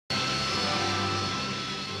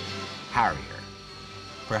Harrier.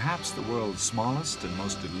 Perhaps the world's smallest and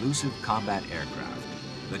most elusive combat aircraft,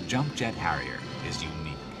 the jump jet Harrier is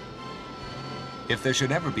unique. If there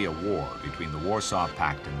should ever be a war between the Warsaw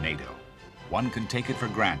Pact and NATO, one can take it for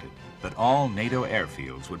granted that all NATO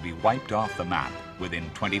airfields would be wiped off the map within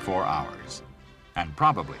 24 hours, and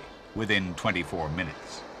probably within 24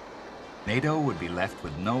 minutes. NATO would be left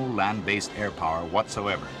with no land-based air power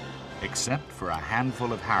whatsoever, except for a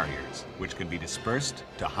handful of Harriers, which can be dispersed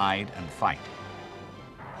to hide and fight.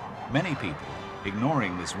 Many people,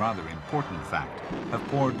 ignoring this rather important fact, have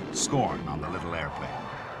poured scorn on the little airplane.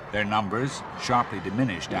 Their numbers sharply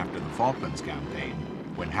diminished after the Falklands Campaign,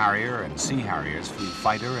 when Harrier and Sea Harriers flew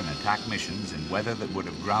fighter and attack missions in weather that would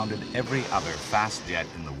have grounded every other fast jet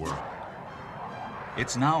in the world.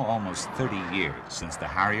 It's now almost 30 years since the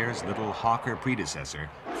Harrier's little Hawker predecessor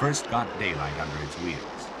first got daylight under its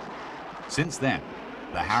wheels. Since then,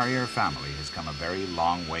 the Harrier family has come a very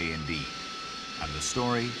long way indeed, and the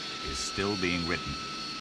story is still being written.